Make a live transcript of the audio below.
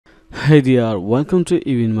Hey there, welcome to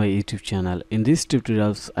even my YouTube channel. In these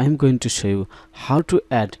tutorials, I am going to show you how to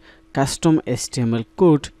add custom HTML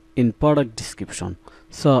code in product description.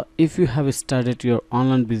 So if you have started your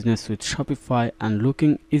online business with Shopify and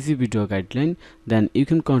looking easy video guideline, then you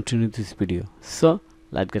can continue this video. So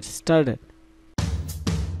let's get started.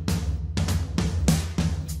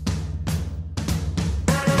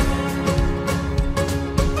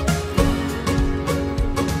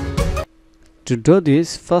 To do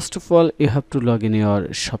this, first of all, you have to log in your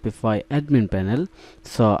Shopify admin panel.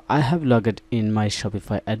 So I have logged in my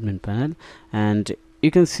Shopify admin panel, and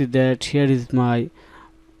you can see that here is my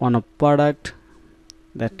one product,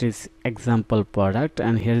 that is example product,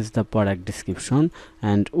 and here is the product description,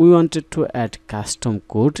 and we wanted to add custom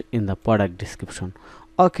code in the product description.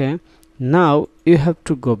 Okay, now you have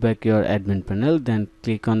to go back your admin panel, then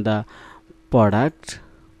click on the product.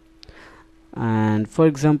 And for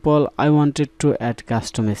example, I wanted to add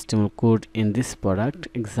custom HTML code in this product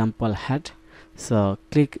example head. So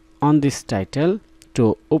click on this title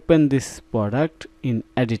to open this product in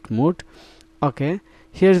edit mode. Okay,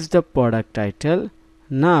 here is the product title.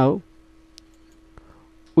 Now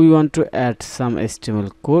we want to add some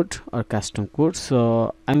HTML code or custom code,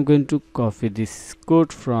 so I'm going to copy this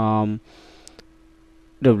code from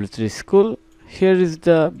W3 School. Here is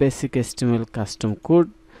the basic HTML custom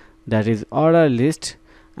code, that is order list,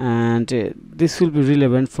 and this will be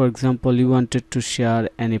relevant. For example, you wanted to share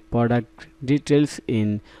any product details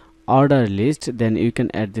in order list, then you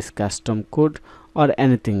can add this custom code or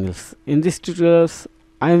anything else. In this tutorials,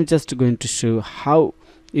 I am just going to show how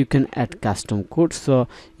you can add custom code, so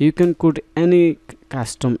you can code any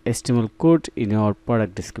custom HTML code in your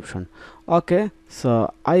product description. Okay,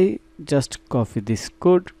 so I just copy this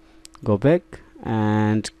code, go back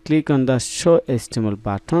and click on the show HTML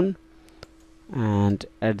button and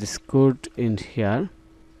add this code in here,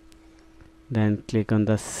 then click on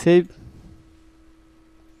the save.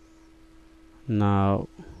 Now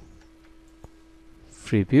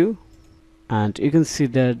preview, and you can see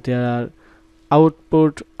that there are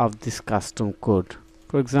output of this custom code.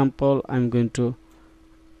 For example, I'm going to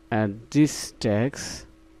add this text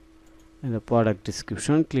in the product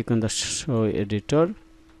description. Click on the show editor,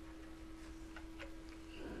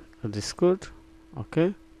 this code.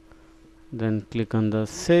 Okay, then click on the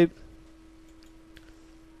save,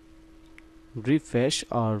 refresh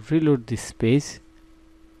or reload this page.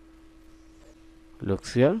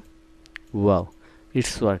 Looks here. Wow,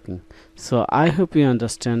 it's working. So I hope you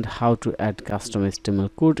understand how to add custom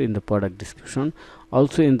HTML code in the product description.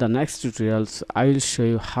 Also in the next tutorials, I will show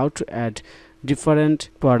you how to add different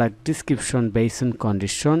product description based on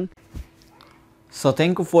condition. So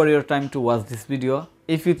thank you for your time to watch this video.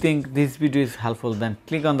 If you think this video is helpful, then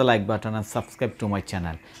click on the like button and subscribe to my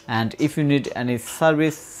channel. And if you need any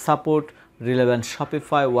service, support, relevant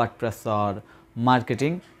Shopify, WordPress or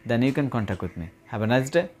marketing, then you can contact with me. Have a nice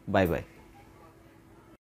day. Bye bye.